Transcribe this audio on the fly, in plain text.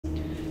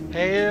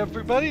Hey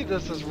everybody,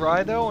 this is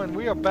Rydo, and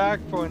we are back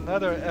for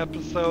another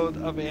episode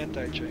of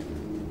Antichamber.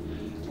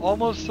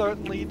 Almost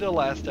certainly the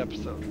last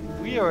episode.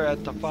 We are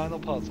at the final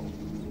puzzle,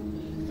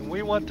 and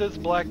we want this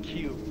black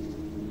cube,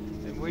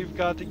 and we've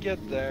got to get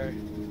there,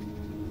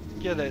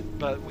 get it,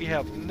 but we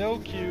have no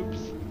cubes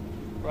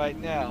right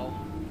now,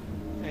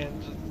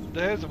 and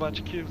there's a bunch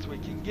of cubes we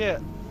can get,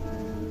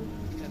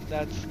 and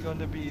that's going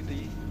to be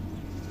the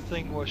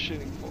thing we're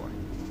shooting for.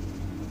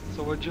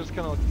 So we're just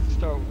going to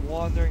start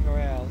wandering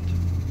around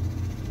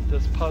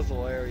this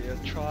puzzle area,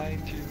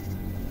 trying to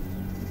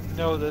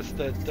notice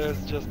that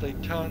there's just a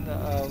ton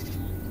of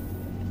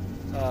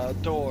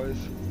doors.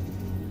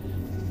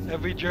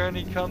 Every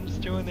journey comes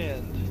to an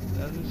end.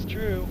 That is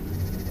true.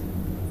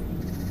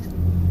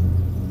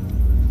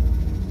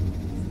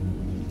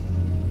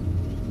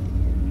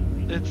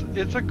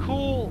 It's a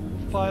cool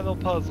final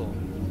puzzle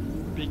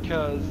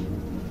because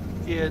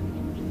it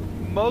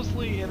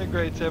mostly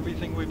integrates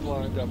everything we've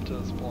learned up to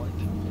this point,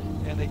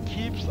 and it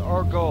keeps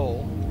our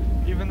goal.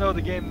 Even though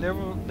the game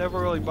never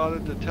really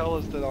bothered to tell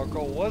us that our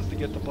goal was to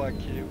get the black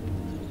cube,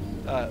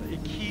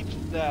 it keeps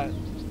that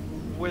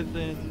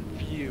within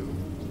view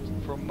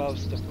for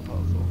most of the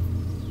puzzle.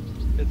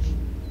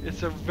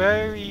 It's a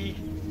very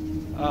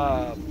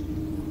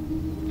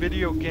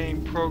video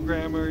game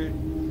programmer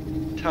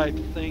type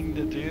thing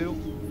to do,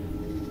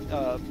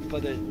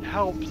 but it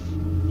helps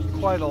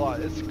quite a lot.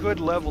 It's good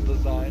level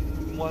design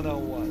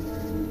 101.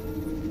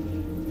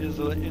 Here's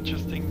an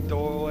interesting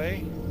doorway,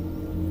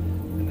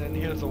 and then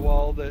here's a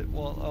wall that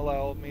won't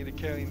allow me to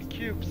carry any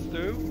cubes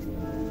through,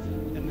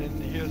 and then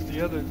here's the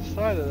other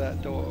side of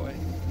that doorway.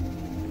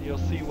 You'll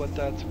see what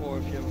that's for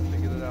if you haven't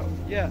figured it out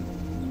yet.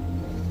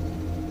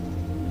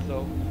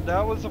 So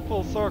that was a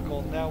full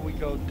circle. Now we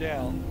go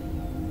down.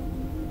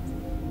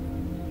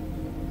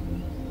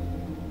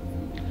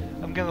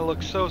 I'm gonna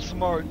look so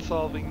smart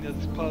solving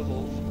these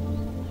puzzles.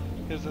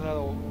 Here's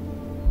another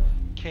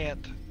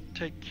can't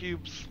take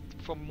cubes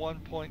from one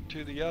point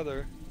to the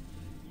other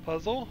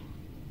puzzle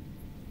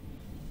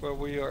where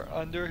we are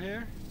under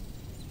here.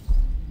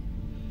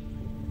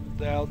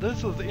 Now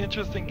this is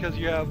interesting because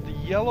you have the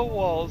yellow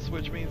walls,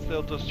 which means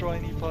they'll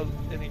destroy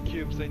any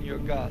cubes in your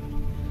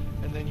gun.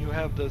 And then you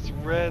have this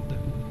red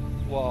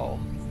wall,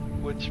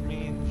 which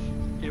means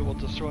it will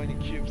destroy any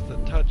cubes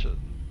that touch it.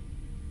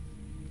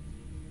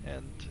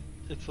 And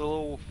it's a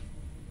little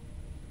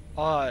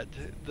odd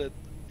that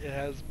it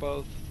has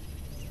both.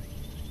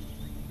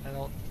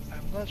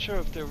 I'm not sure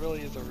if there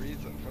really is a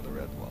reason for the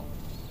red wall.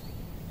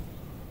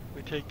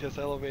 We take this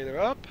elevator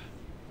up.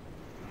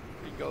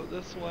 We go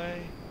this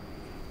way.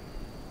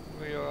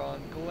 We are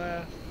on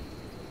glass,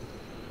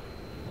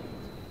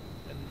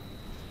 and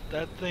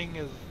that thing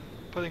is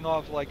putting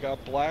off like a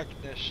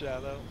blackness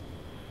shadow.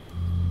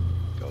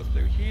 Go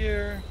through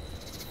here,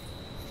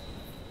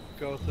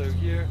 go through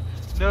here.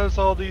 Notice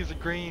all these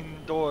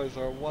green doors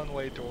are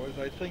one-way doors.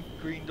 I think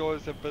green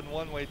doors have been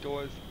one-way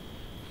doors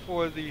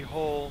for the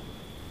whole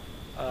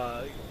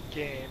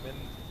game, and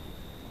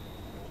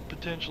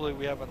potentially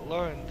we haven't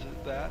learned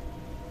that.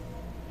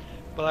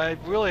 But I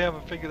really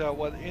haven't figured out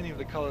what any of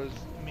the colors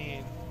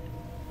mean.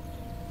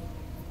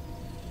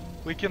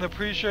 We can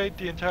appreciate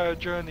the entire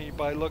journey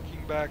by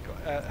looking back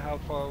at how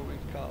far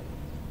we've come.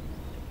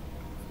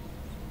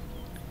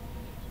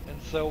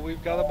 And so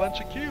we've got a bunch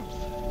of cubes.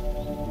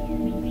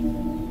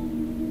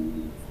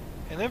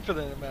 An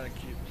infinite amount of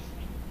cubes.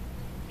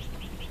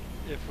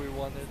 If we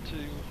wanted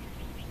to,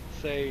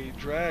 say,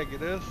 drag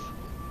this,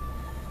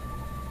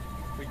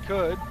 we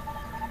could,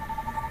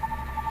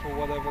 for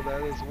whatever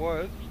that is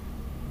worth.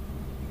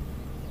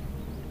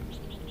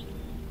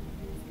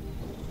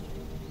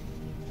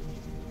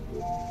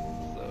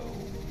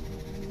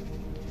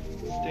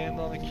 Stand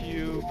on a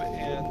cube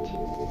and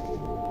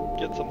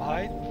get some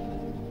height.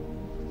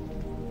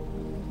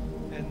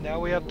 And now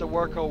we have to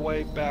work our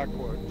way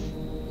backwards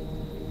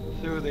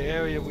through the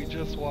area we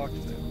just walked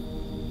through.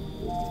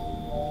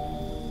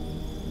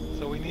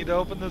 So we need to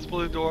open this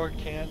blue door,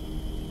 can't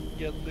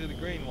get through the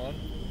green one.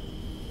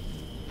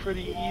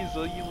 Pretty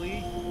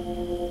easily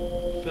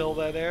fill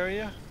that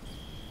area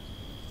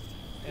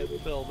and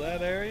fill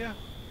that area.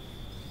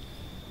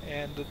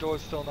 And the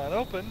door's still not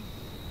open,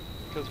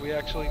 because we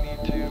actually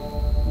need to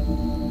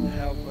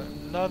have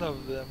none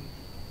of them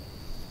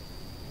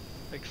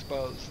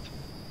exposed.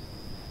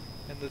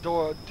 And the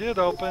door did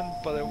open,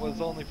 but it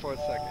was only for a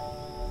second.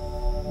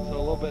 So a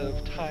little bit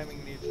of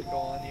timing needs to go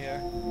on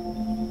here.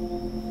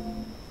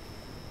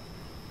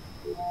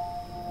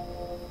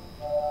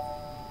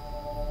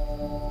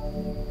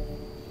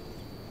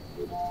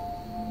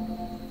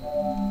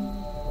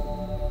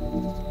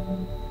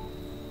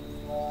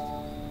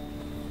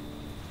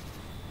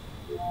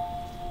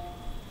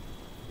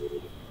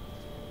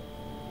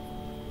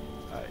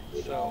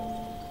 So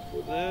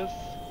this,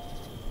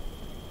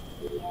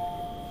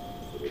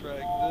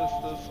 drag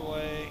this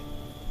way,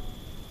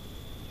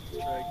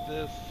 drag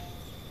this.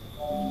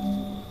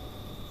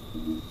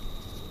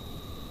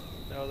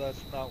 No,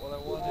 that's not what I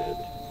wanted.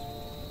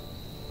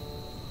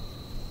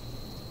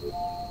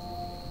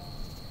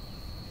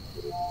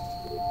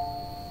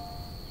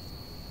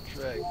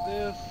 drag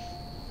this.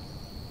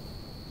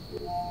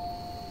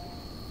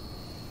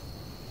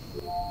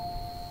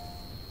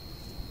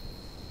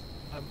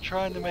 I'm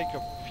trying to make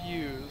a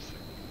fuse.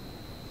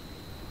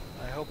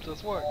 I hope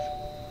this works.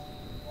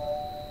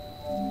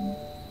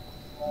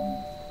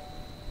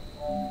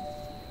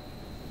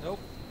 Nope.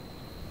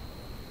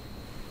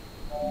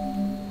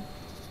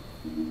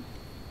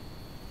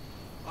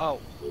 Oh,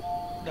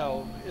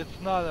 no, it's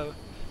not a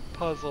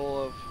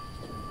puzzle of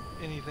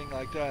anything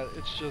like that.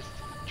 It's just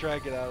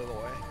drag it out of the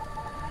way.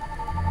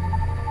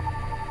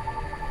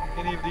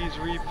 Any of these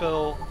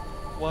refill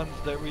ones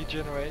that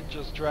regenerate,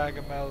 just drag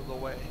them out of the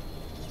way.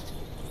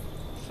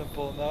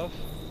 Simple enough.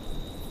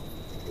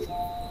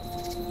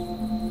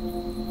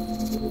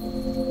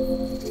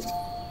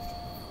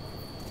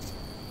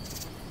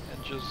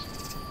 And just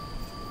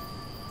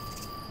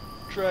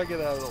drag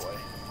it out of the way.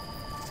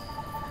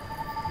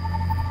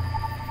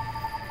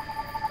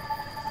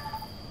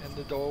 And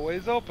the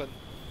doorway's open.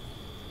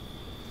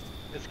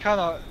 It's kind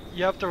of,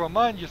 you have to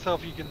remind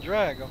yourself you can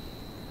drag them.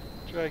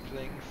 Drag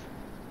things.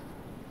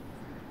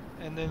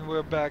 And then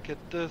we're back at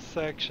this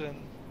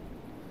section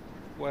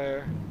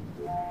where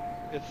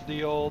it's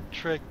the old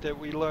trick that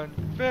we learned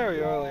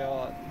very early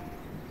on,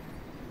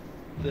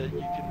 that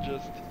you can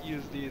just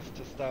use these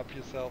to stop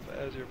yourself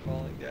as you're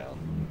falling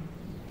down.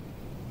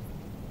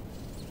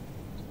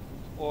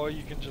 Or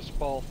you can just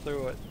fall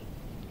through it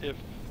if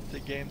the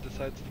game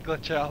decides to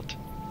glitch out.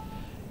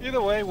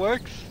 Either way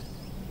works.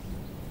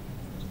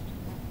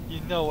 You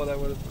know what I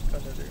would have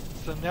gonna do.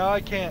 So now I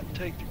can't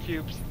take the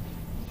cubes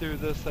through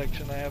this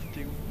section. I have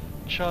to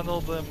channel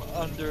them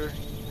under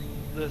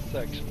this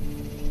section.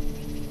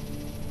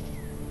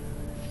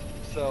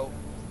 So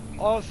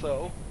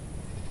also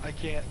I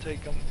can't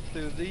take them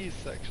through these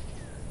sections.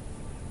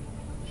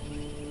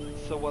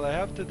 So what I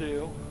have to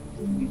do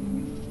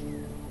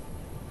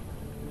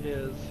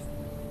is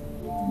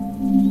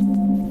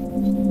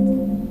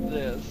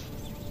this.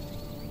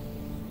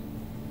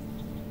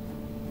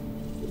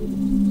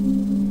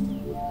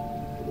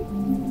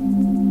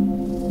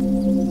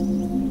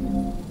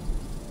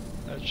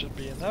 That should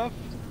be enough.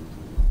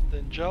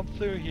 Then jump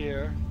through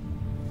here.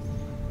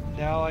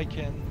 Now I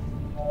can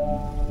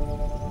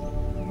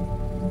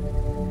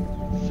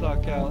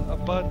suck out a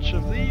bunch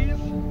of these.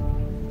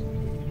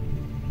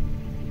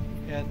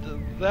 And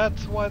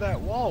that's why that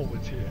wall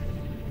was here.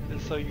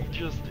 Is so you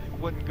just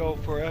wouldn't go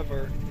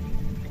forever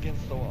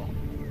against the wall.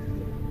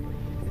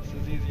 This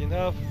is easy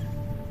enough.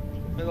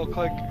 Middle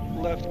click,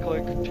 left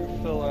click to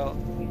fill out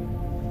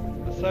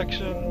the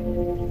section.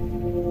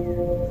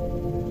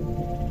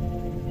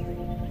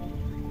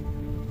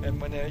 And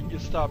when you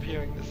stop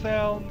hearing the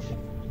sounds,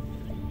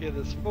 it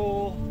is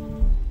full,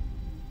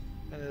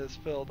 and it is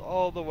filled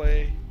all the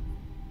way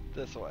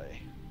this way.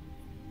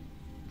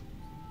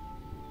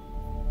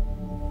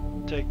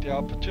 Take the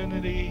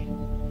opportunity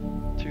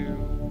to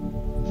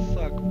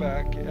suck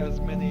back as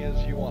many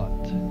as you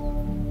want.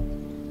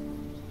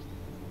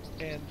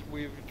 And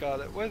we've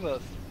got it with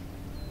us.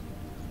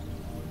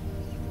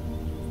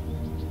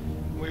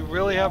 We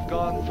really have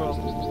gone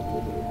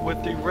from,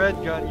 with the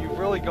red gun, you've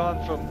really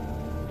gone from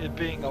it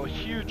being a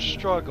huge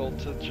struggle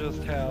to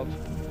just have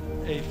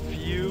a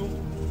few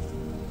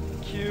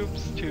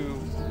cubes to,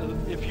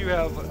 if you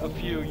have a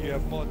few, you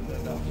have more than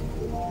enough.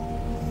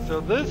 So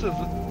this is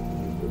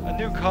a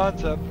new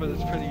concept, but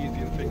it's pretty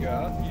easy to figure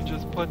out. You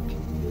just put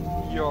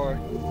your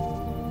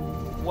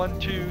 1,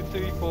 2,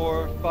 3,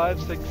 4,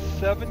 5, 6,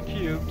 7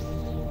 cubes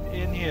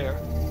in here,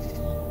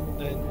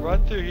 then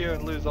run through here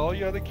and lose all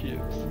your other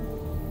cubes.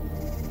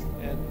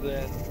 And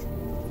then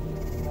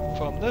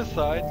from this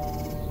side,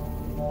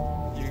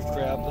 you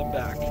grab them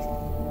back.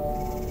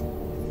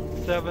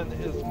 7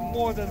 is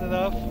more than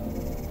enough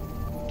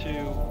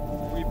to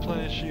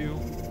replenish you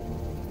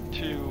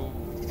to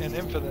an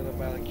infinite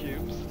amount of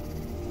cubes.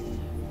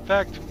 In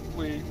fact,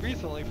 we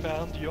recently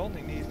found you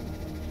only need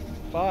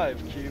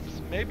 5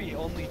 cubes, maybe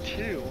only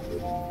 2.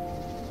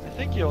 I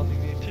think you only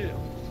need 2.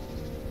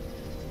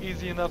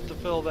 Easy enough to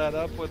fill that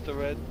up with the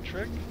red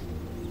trick.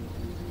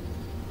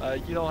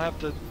 You don't have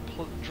to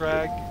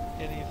drag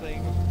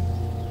anything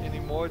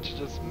anymore. It's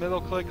just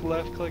middle click,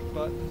 left click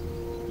button.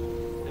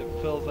 It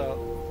fills out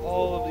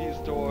all of these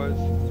doors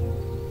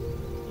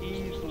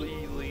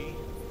easily.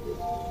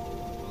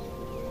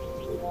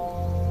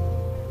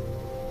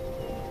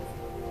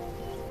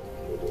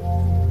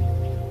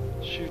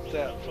 Shoot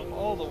that from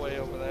all the way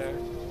over there.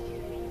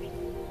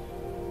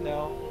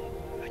 Now,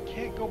 I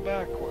can't go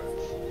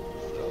backwards,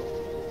 so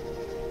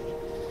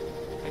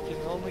I can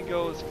only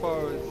go as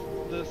far as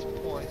this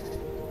point.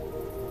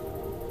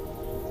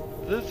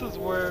 This is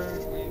where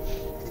we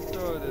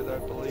started, I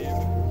believe.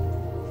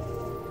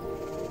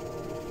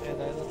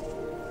 And I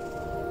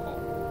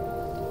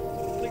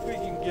think we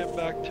can get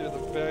back to the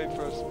very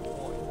first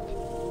point.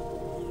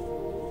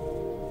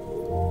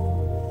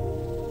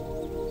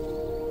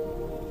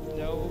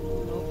 No, I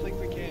don't think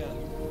we can.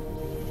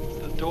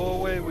 The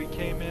doorway we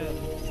came in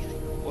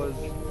was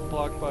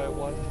blocked by a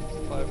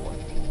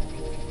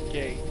 151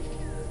 gate.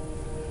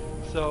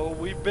 So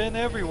we've been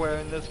everywhere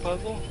in this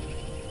puzzle,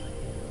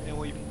 and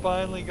we've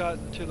finally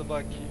gotten to the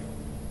black cube.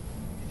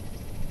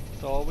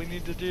 So all we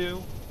need to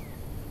do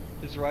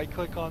is right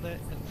click on it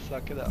and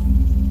suck it up.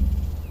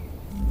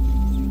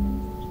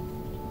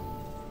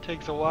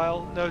 Takes a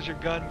while, knows your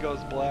gun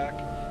goes black,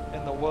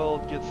 and the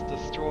world gets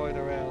destroyed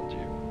around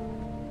you.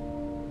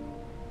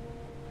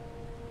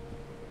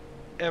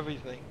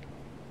 Everything.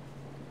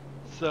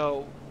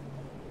 So,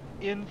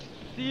 in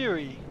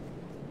theory,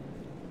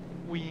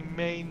 we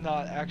may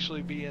not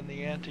actually be in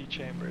the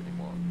antechamber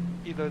anymore.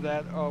 Either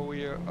that or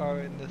we are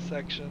in the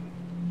section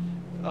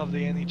of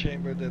the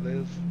antechamber that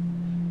is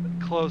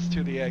close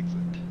to the exit.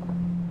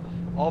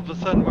 All of a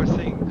sudden we're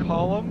seeing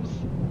columns,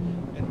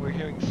 and we're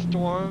hearing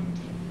storms,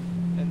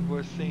 and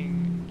we're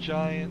seeing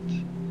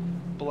giant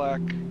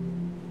black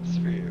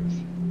spheres.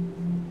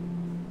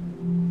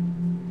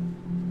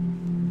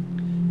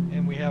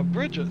 And we have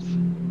bridges.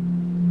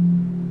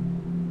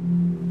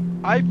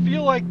 I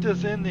feel like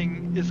this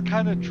ending is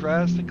kind of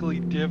drastically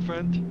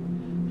different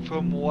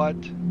from what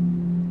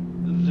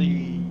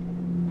the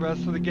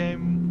rest of the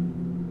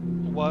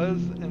game was,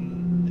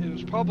 and it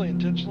was probably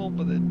intentional,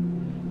 but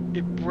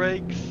it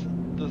breaks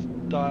the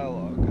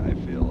dialogue, I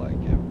feel like.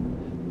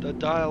 The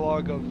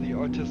dialogue of the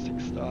artistic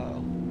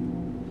style.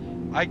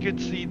 I could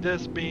see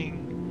this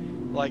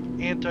being like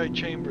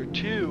Antichamber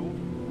 2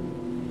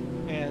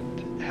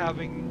 and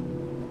having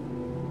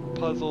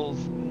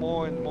puzzles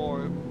more and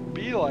more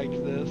be like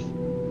this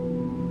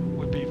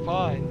would be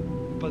fine,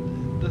 but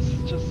this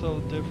is just so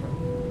different.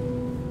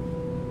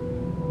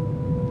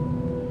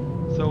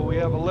 So we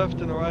have a left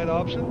and a right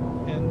option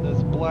in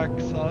this black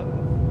sun.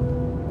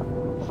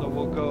 So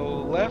we'll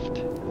go left.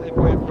 It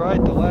went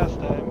right the last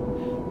time,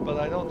 but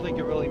I don't think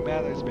it really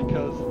matters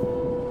because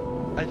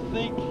I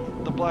think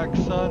the black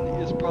sun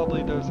is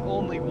probably, there's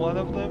only one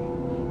of them,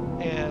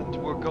 and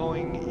we're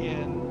going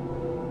in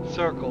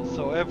circles.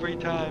 So every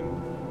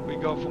time we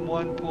go from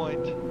one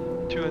point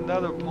to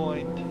another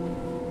point,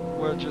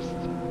 we're just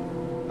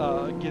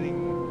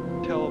getting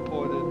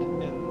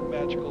teleported in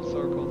magical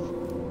circles.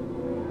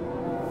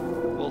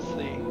 We'll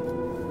see.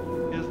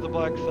 Here's the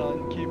black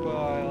sun, keep an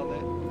eye on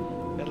it.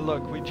 And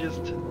look, we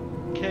just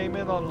came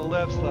in on the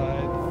left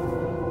side,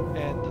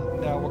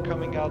 and now we're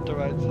coming out the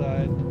right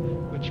side,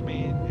 which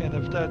means, and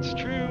if that's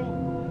true,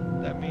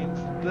 that means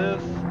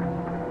this,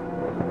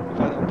 if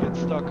I don't get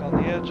stuck on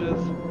the edges,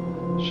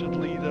 should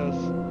lead us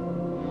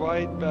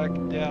right back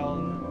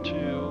down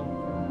to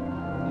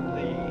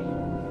the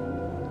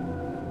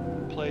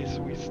place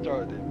we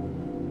started.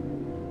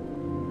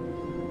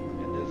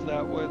 And is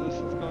that where this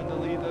is going to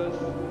lead us?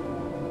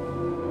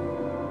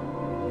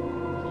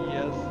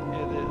 Yes,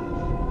 it is.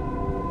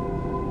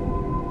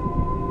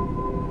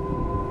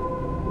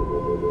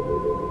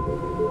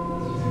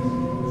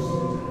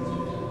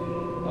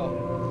 Oh,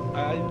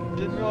 I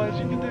didn't realize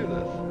you could do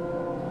this.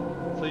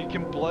 So you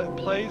can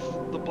place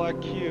the black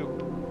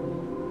cube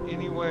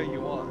anywhere you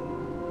want,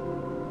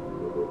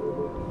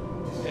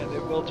 and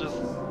it will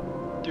just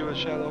do a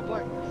shadow of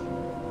blackness.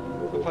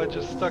 So if I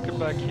just stuck it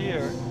back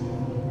here,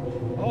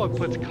 oh, it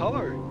puts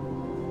color.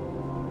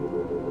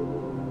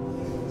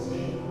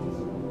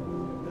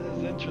 That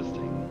is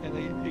interesting. And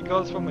it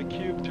goes from a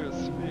cube to a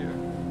sphere.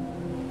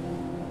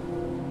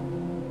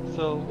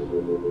 So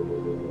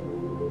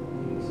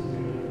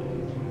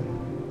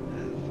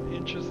it's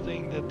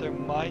interesting that there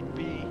might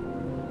be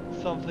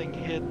something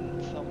hidden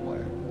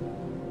somewhere.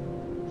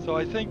 So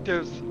I think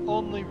there's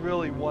only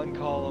really one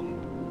column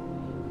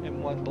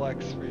and one black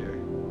sphere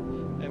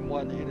and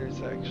one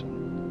intersection.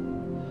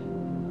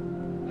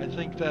 I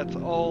think that's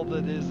all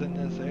that is in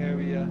this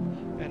area,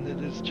 and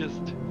it is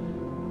just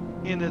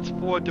in its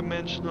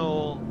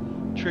four-dimensional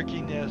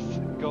trickiness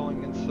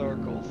going in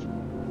circles.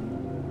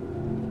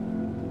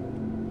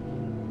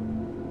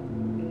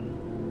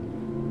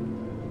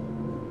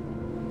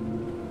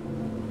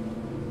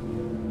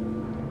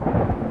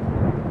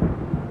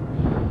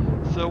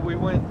 So we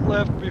went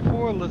left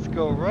before, let's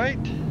go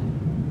right.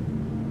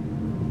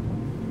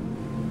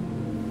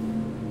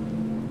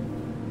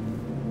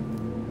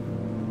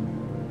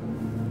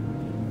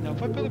 Now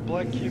if I put a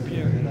black cube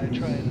here and I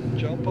try and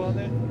jump on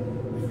it,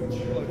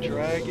 or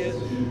drag it,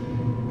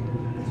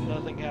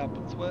 nothing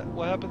happens.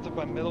 What happens if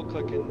I middle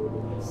click and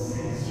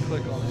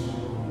click on it?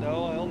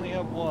 No, I only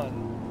have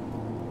one.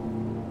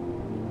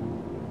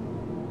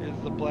 Is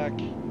the black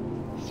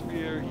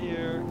sphere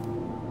here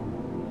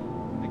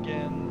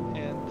again?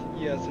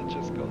 Yes, it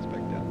just goes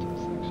back down to the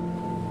section.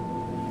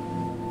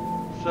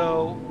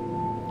 So,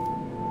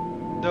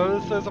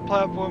 notice there's a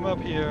platform up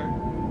here.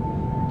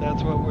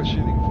 That's what we're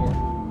shooting for.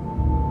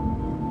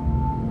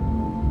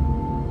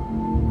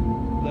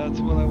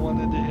 That's what I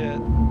wanted to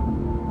hit.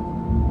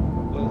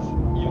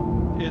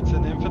 It's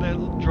an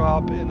infinite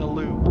drop in a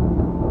loop.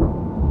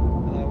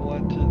 And I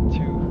wanted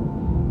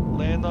to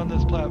land on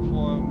this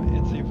platform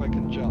and see if I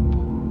can jump.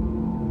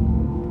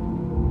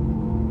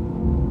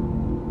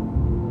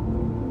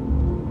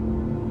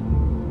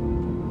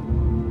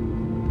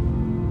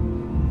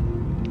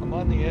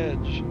 On the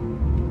edge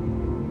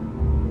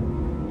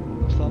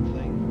of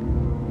something.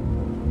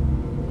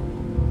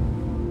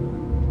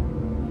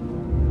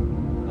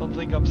 I don't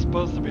think think I'm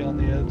supposed to be on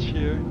the edge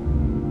here.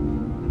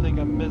 I think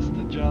I missed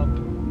the jump.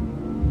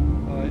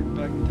 Alright,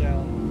 back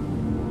down.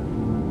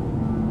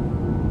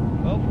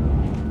 Oh.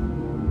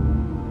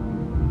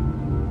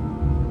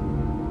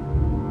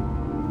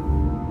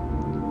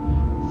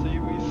 See,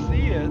 we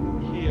see it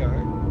here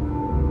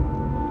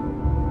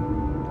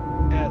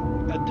at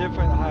a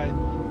different height.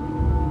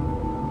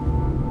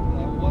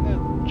 I want to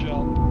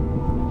jump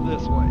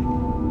this way.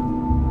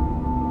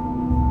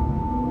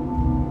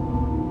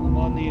 I'm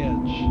on the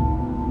edge.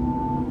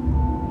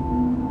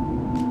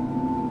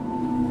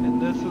 And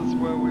this is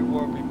where we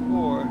were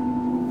before,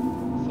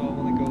 so I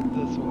want to go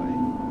this way.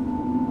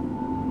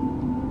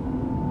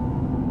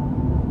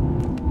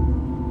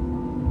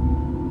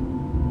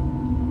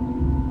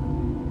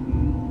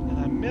 And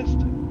I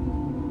missed it.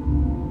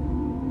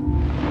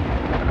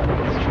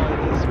 Let's try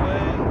this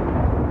way.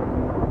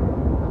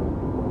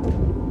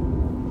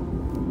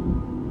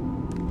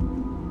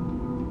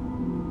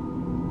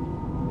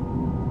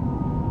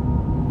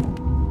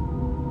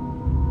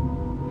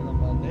 And I'm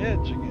on the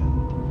edge again,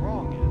 the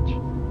wrong edge.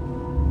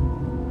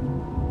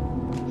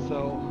 So,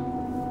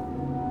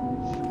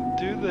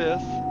 do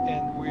this,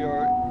 and we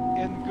are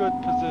in good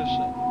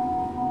position.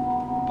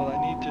 But I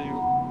need to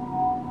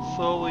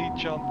slowly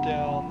jump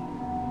down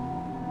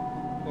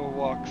or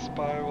walk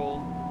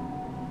spiral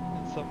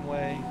in some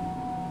way.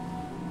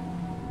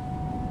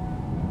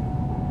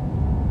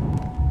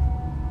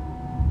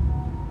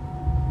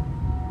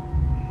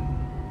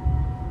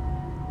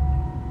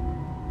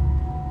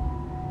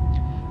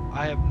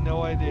 I have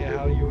no idea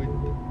how you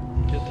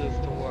would get this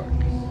to work.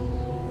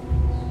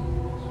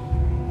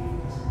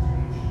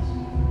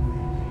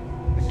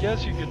 I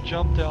guess you could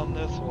jump down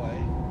this way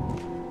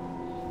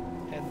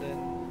and then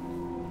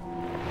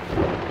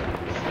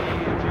see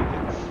if you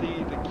can see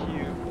the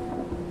cube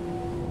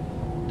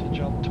to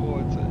jump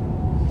towards it.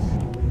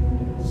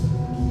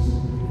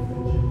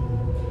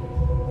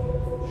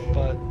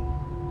 But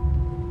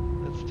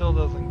it still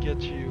doesn't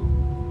get you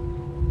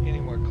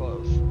anywhere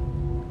close.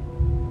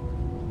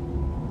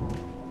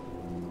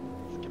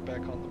 Let's get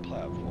back on the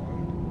platform.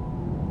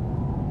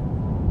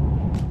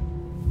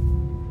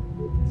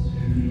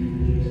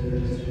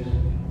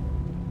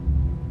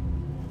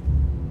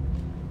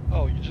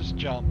 Oh, you just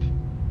jump.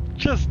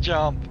 Just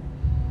jump.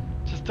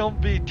 Just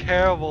don't be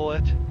terrible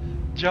at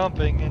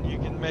jumping and you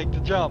can make the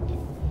jump.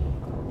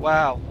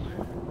 Wow.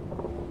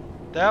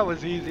 That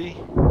was easy.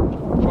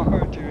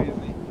 Far too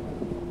easy.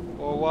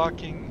 We're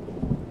walking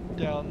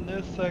down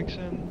this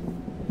section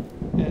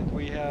and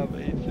we have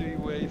a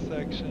three-way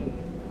section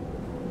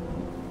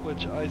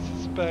which I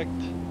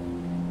suspect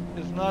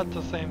is not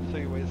the same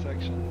three-way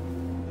section.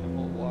 And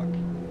we'll walk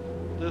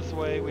this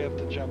way. We have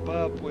to jump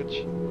up,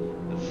 which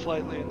is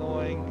slightly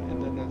annoying,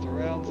 and then there's a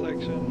round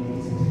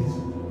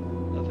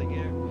section. Nothing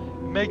here.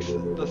 It makes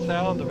the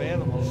sound of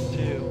animals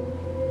too.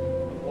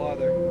 Of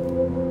water.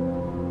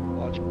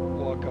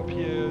 Walk up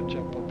here,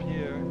 jump up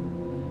here.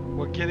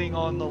 We're getting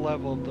on the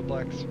level of the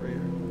black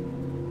sphere,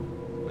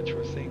 which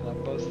we're seeing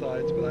on both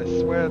sides, but I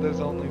swear there's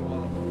only one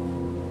of them.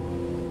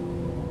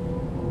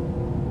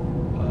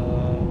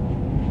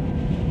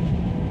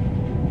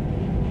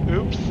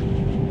 Oops.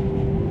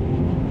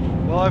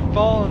 Well, I've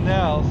fallen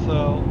now,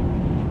 so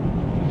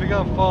if you're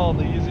gonna fall,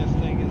 the easiest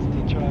thing is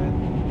to try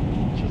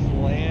and just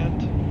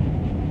land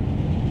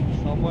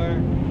somewhere.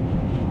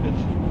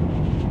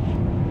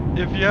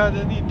 If you had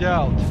any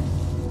doubt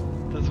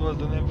this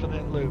was an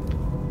infinite loop,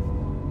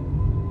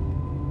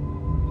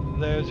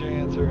 there's your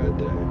answer right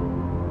there.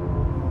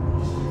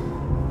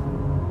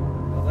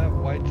 Well, that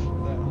whites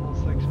that whole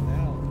section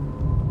out.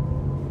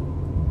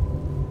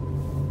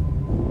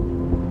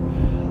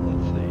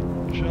 Let's see,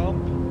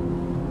 jump.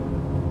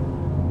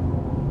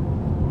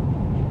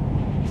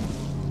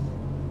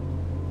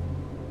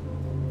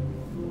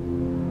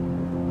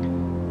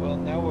 Well,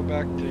 now we're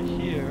back to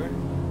here.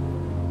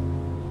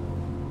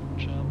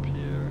 Jump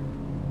here.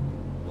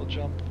 We'll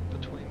jump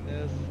between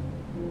this.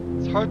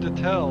 It's hard to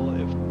tell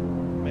if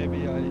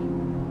maybe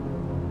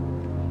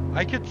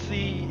I could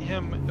see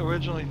him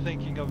originally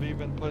thinking of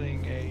even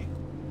putting a,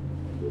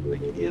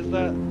 like, is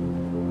that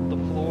the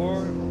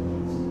floor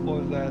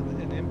or is that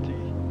an empty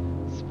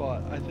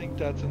spot? I think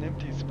that's an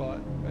empty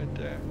spot right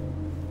there.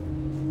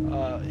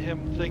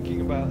 Him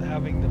thinking about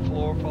having the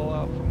floor fall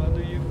out from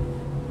under you.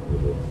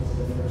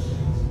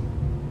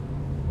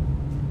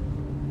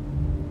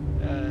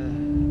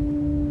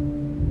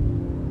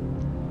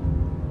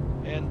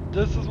 And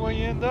this is where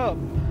you end up.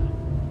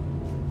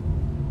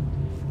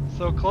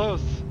 So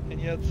close, and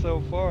yet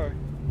so far.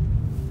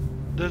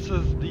 This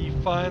is the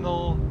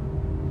final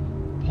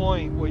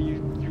point where you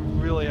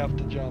really have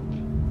to jump.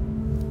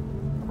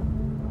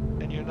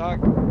 And you're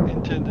not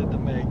intended to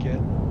make it.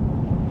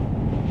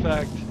 In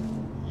fact,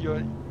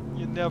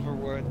 you never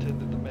were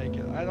intended to make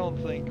it. I don't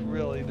think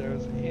really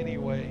there's any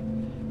way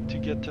to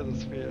get to the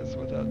spheres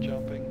without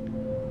jumping.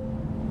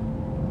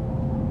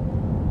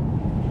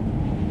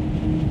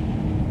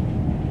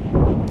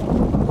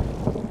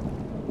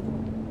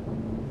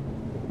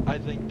 I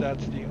think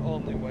that's the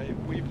only way.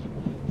 We've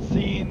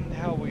seen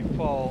how we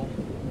fall.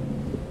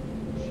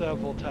 So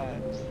several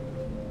times.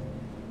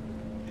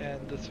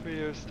 And the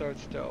sphere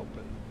starts to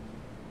open.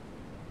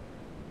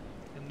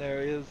 And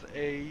there is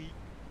a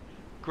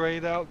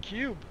grayed out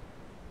cube.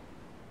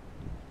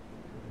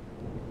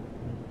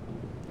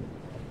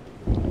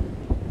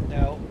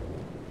 Now,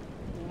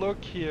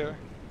 look here.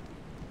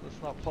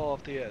 Let's not fall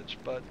off the edge,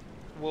 but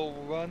we'll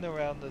run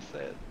around this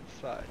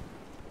side.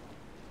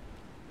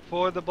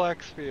 For the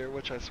black sphere,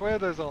 which I swear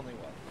there's only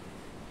one.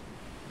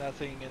 Not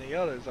seeing any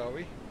others, are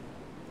we?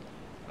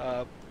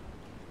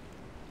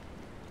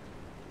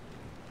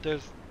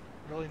 There's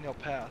really no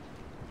path.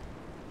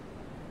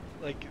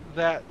 Like,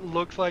 that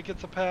looks like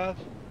it's a path,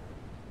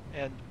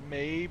 and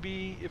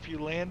maybe if you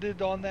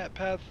landed on that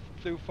path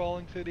through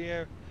falling through the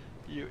air,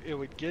 it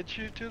would get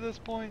you to this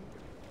point,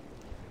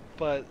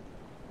 but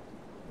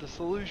the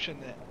solution,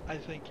 I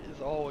think,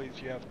 is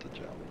always you have to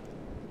jump.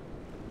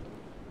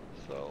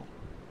 So,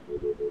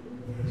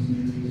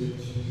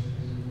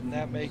 and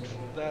that makes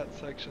that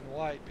section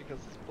white because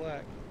it's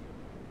black.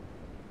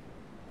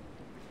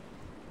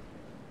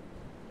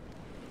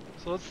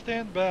 So let's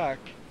stand back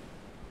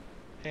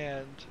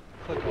and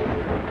click on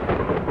it.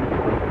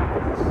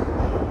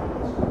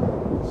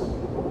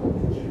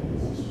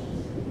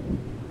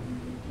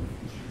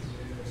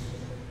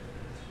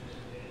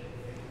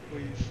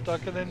 We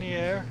stuck it in the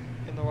air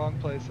in the wrong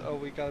place. Oh,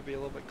 we gotta be a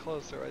little bit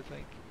closer, I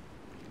think.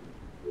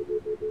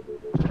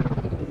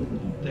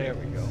 There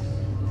we go.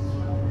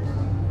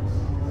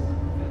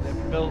 And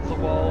it builds a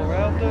wall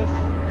around us.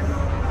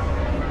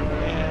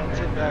 And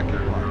sit back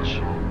and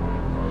watch.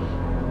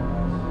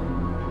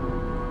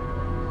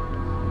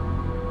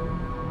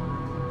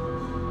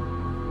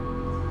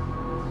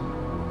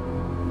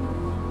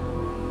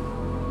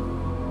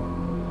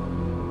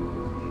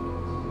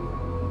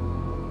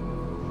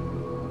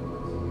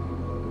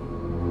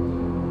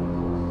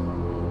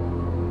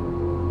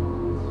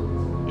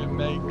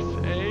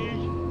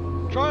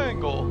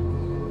 Triangle.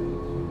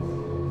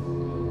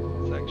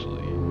 Let's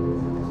actually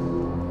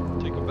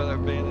take a better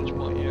vantage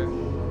point here.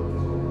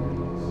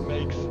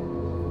 Makes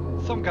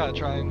some kind of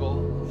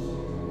triangle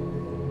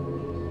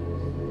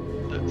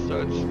that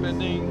starts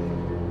spinning,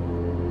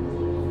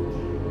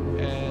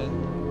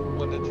 and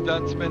when it's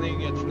done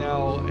spinning, it's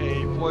now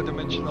a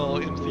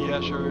four-dimensional MC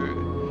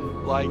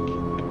Escher-like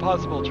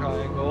impossible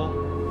triangle.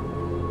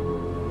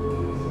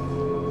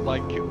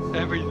 Like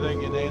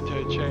everything in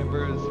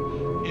Antichamber is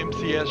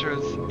MC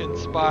Escher's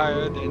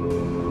inspired and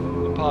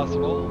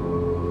impossible,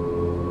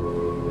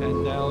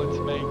 and now it's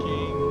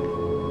making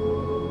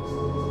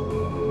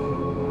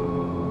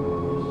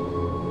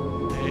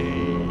a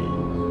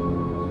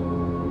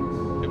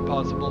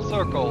impossible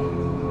circle,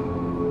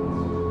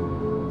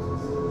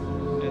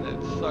 and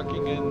it's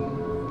sucking in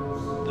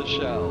the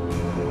shell.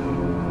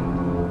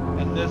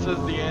 And this is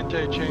the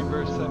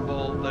Antichamber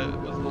symbol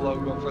that was the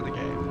logo for the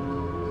game.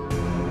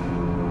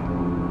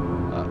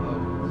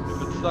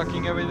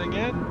 Sucking everything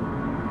in.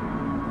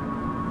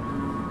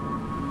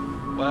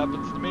 What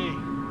happens to me?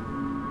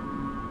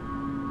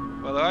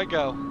 Where do I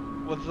go?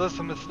 Was this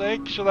a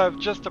mistake? Should I have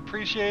just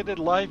appreciated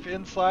life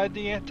inside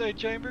the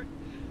Antichamber?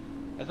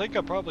 I think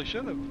I probably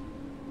should have.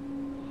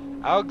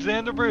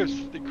 Alexander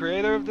Bruce, the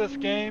creator of this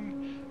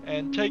game,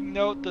 and take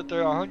note that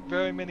there aren't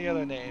very many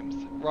other names.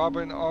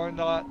 Robert and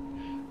Arnott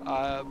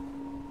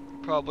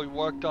probably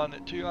worked on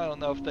it too. I don't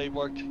know if they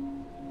worked,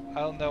 I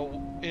don't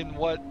know in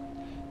what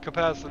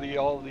capacity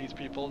all of these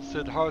people.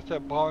 Siddhartha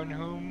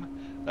Barnhum,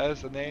 that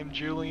is the name.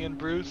 Julian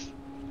Bruce.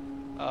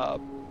 So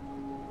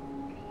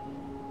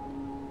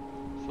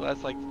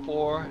that's like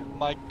 4.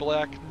 Mike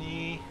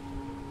Blackney.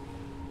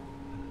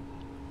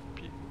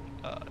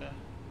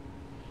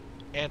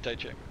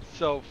 Antichamber.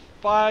 So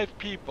 5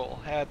 people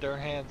had their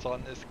hands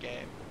on this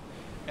game,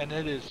 and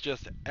it is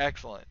just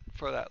excellent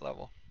for that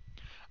level.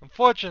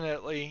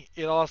 Unfortunately,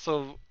 it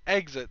also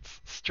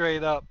exits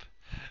straight up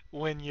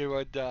when you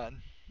are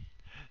done.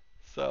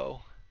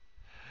 So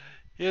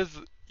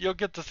you'll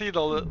get to see the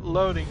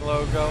loading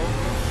logo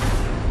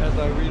as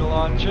I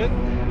relaunch it.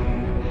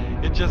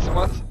 It just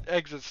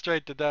exits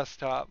straight to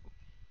desktop,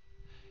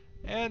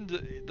 and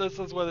this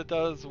is what it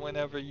does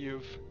whenever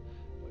you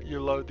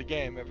load the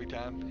game. Every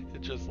time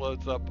it just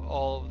loads up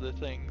all of the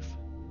things.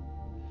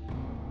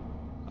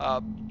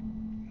 I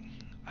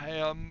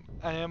am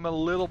a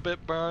little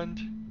bit burned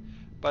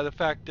by the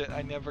fact that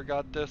I never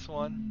got this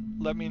one.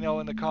 Let me know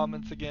in the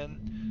comments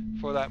again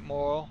for that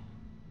moral.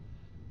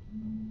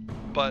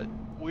 But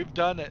we've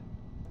done it.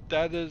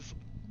 That is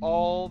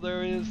all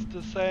there is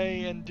to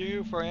say and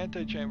do for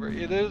Antichamber.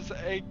 It is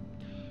a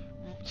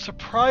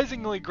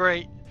surprisingly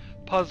great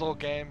puzzle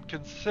game,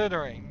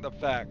 considering the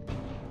fact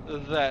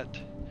that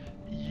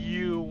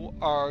you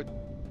are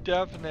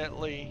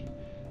definitely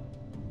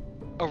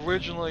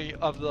originally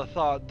of the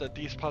thought that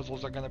these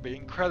puzzles are going to be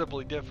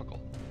incredibly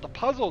difficult. The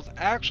puzzles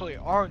actually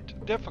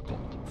aren't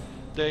difficult.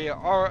 They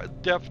are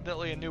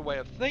definitely a new way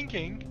of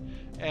thinking,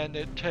 and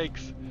it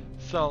takes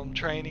some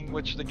training,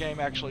 which the game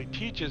actually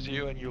teaches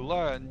you and you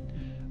learn.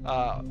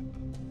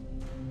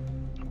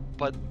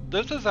 But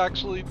this is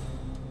actually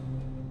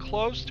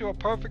close to a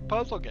perfect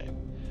puzzle game.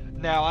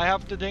 Now, I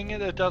have to ding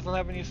it, it doesn't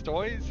have any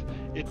stories.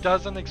 It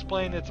doesn't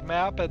explain its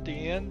map at the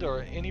end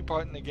or any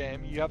part in the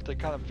game. You have to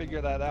kind of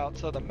figure that out.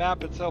 So the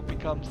map itself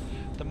becomes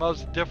the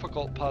most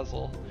difficult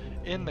puzzle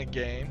in the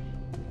game.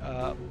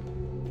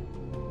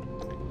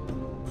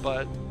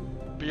 But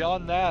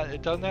beyond that,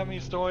 it doesn't have any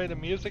story. The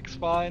music's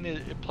fine.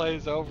 It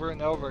plays over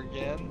and over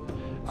again.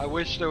 I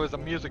wish there was a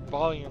music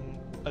volume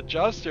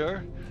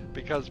adjuster,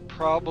 because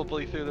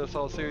probably through this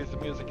whole series the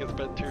music has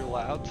been too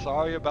loud.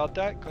 Sorry about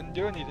that. Couldn't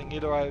do anything.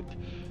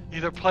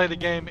 Either play the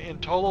game in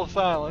total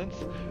silence,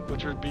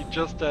 which would be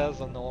just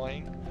as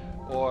annoying,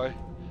 or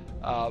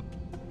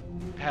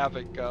have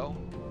it go.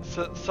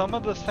 So some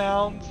of the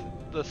sounds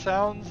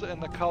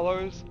and the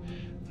colors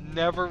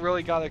never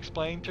really got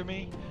explained to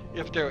me.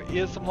 If there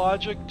is some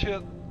logic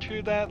to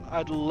that,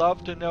 I'd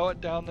love to know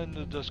it down in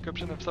the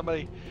description. If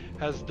somebody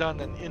has done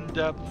an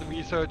in-depth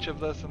research of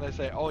this and they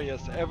say, oh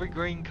yes, every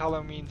green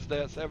color means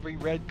this, every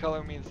red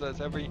color means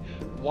this, every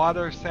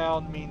water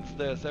sound means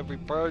this, every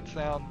bird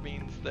sound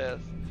means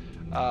this.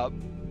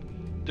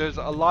 There's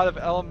a lot of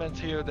elements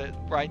here that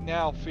right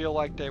now feel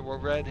like they were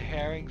red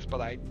herrings,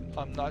 but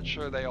I'm not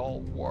sure they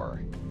all were.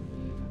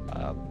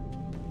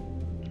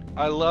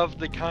 I love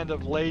the kind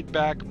of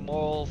laid-back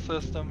moral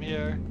system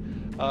here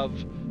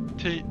of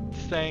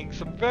saying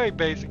some very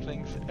basic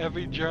things.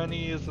 Every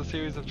journey is a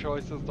series of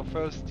choices. The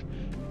first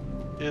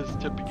is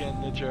to begin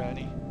the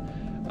journey.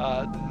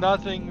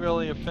 Nothing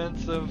really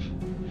offensive.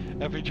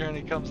 Every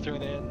journey comes to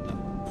an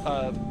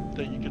end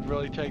that you could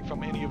really take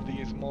from any of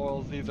these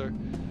morals. These are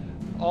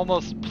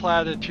almost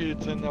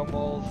platitudes in their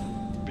morals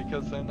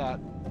because they're not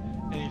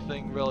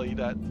anything really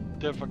that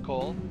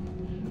difficult.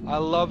 I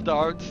love the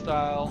art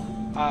style.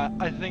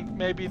 I think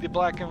maybe the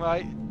black and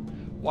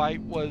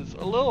white was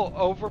a little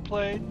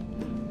overplayed,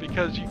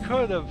 because you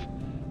could have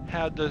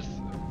had this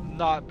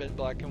not been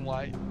black and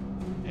white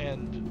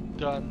and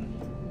done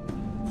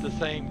the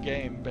same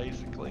game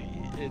basically.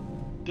 It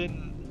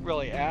didn't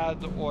really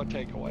add or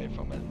take away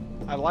from it.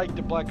 I like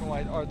the black and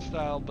white art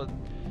style, but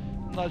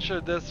I'm not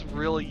sure this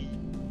really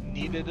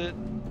needed it,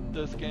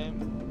 this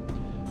game.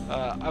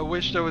 I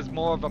wish there was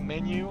more of a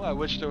menu. I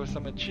wish there was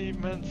some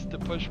achievements to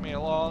push me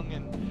along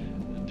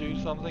and do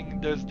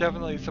something. There's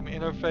definitely some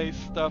interface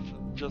stuff.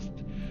 Just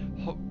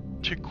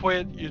to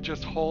quit, you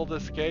just hold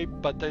escape,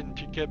 but then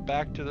to get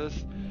back to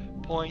this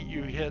point,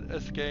 you hit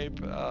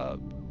escape.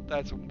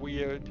 That's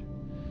weird.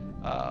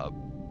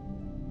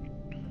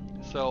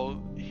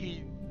 So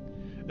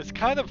it's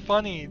kind of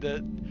funny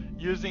that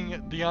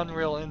using the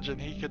Unreal Engine,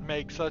 they could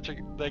make such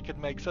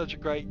a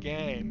great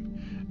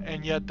game,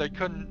 and yet they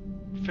couldn't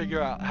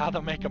figure out how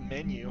to make a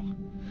menu,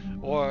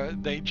 or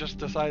they just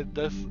decided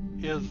this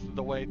is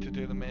the way to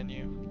do the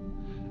menu,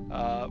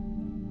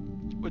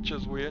 which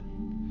is weird.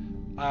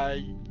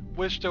 I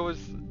wish there was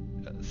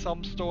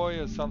some story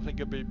or something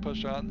could be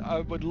pushed on. I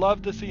would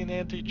love to see an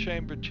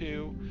Antichamber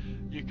 2.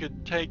 You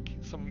could take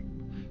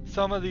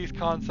some of these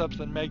concepts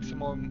and make some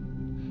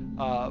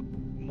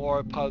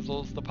more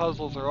puzzles. The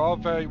puzzles are all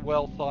very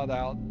well thought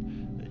out.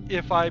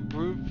 If I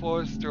brute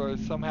forced or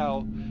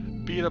somehow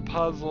beat a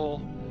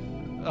puzzle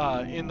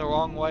in the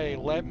wrong way,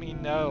 let me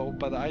know,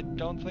 but I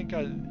don't think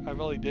I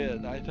really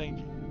did. I think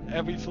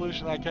every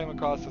solution I came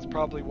across is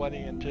probably what he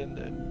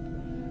intended.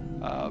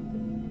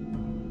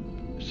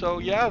 So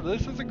yeah,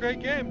 this is a great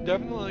game,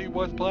 definitely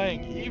worth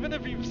playing. Even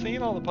if you've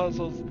seen all the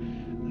puzzles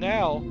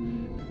now,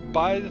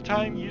 by the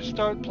time you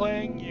start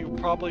playing, you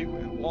probably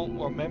won't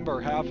remember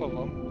half of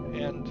them.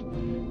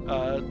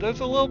 And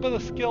there's a little bit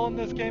of skill in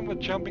this game with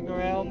jumping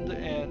around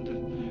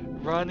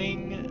and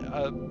running.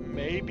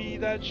 Maybe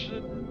that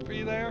should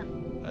be there,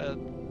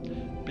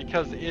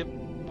 because it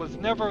was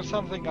never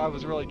something I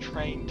was really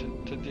trained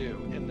to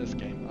do in this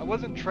game. I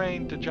wasn't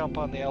trained to jump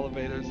on the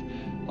elevators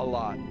a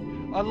lot.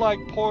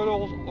 Unlike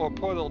Portal or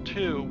Portal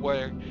 2,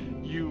 where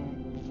you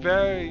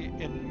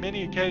in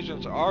many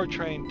occasions are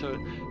trained to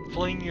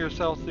fling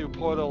yourself through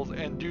portals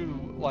and do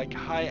like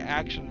high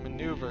action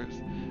maneuvers,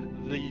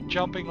 the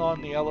jumping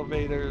on the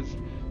elevators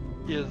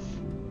is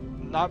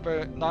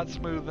not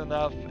smooth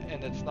enough,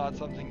 and it's not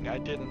something I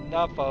did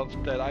enough of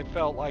that I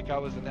felt like I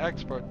was an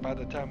expert by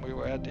the time we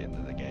were at the end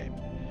of the game.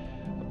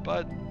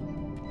 But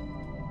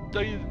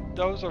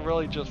those are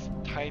really just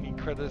tiny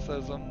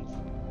criticisms.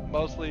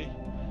 Mostly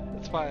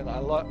it's fine.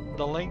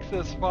 The length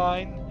is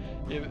fine.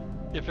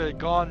 If it had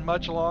gone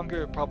much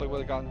longer, it probably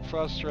would have gotten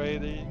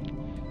frustrating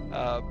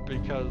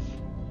because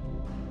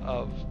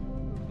of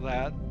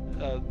that.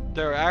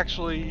 There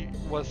actually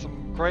was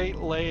some great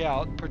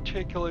layout,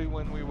 particularly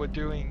when we were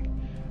doing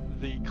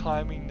the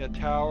climbing the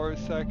tower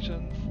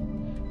sections.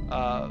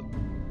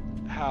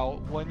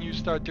 How when you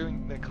start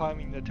doing the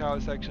climbing the tower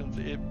sections,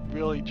 it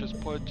really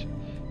just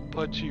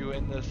puts you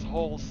in this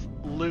whole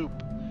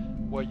loop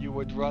where you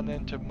would run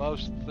into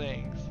most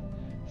things.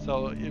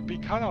 So it'd be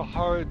kind of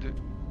hard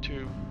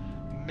to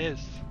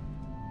miss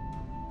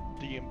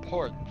the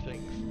important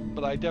things,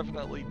 but I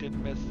definitely did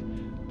miss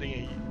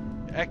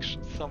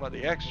some of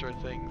the extra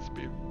things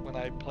when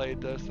I played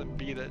this and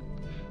beat it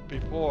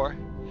before.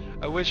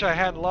 I wish I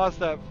hadn't lost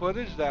that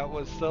footage. That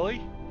was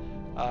silly,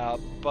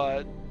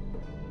 but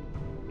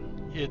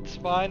it's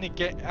fine. It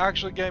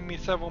actually gave me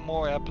several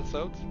more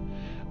episodes.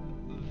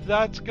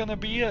 That's gonna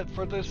be it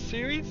for this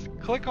series.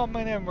 Click on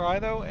my name,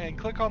 Rydo, and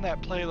click on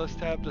that playlist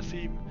tab to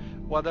see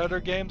what other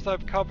games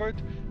I've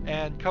covered.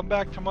 And come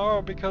back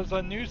tomorrow because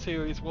a new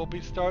series will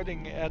be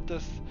starting at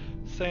this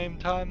same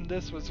time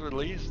this was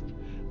released.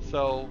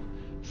 So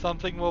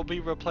something will be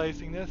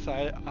replacing this.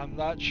 I'm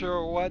not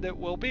sure what it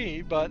will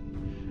be, but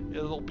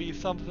it'll be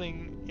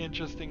something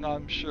interesting,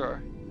 I'm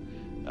sure.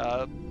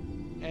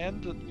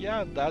 And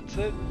yeah, that's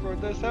it for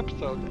this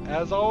episode.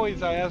 As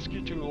always, I ask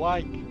you to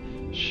like,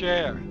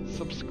 share,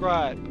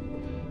 subscribe,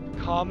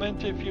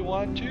 comment if you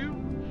want to,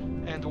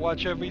 and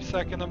watch every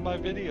second of my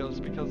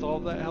videos because all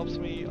that helps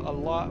me a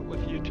lot with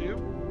YouTube.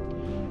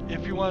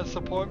 If you want to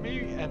support me,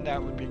 and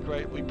that would be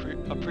greatly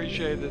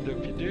appreciated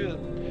if you do,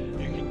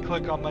 you can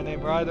click on my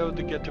name Rydo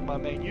to get to my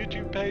main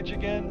YouTube page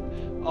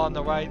again. On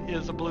the right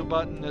is a blue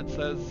button that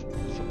says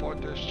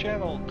support this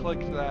channel. Click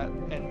that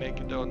and make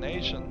a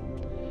donation.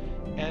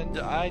 And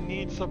I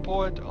need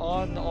support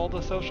on all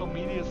the social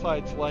media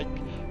sites like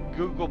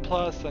Google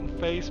Plus and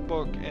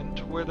Facebook and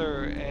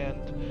Twitter and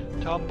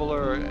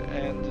Tumblr,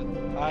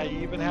 and I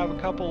even have a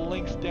couple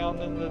links down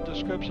in the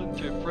description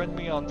to friend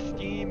me on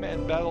Steam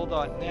and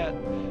Battle.net,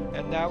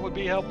 and that would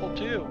be helpful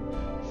too.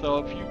 So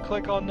if you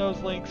click on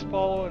those links,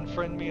 follow and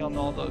friend me on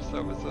all those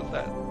services,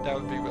 that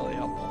would be really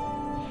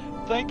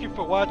helpful. Thank you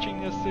for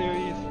watching this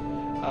series.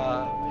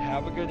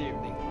 Have a good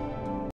evening.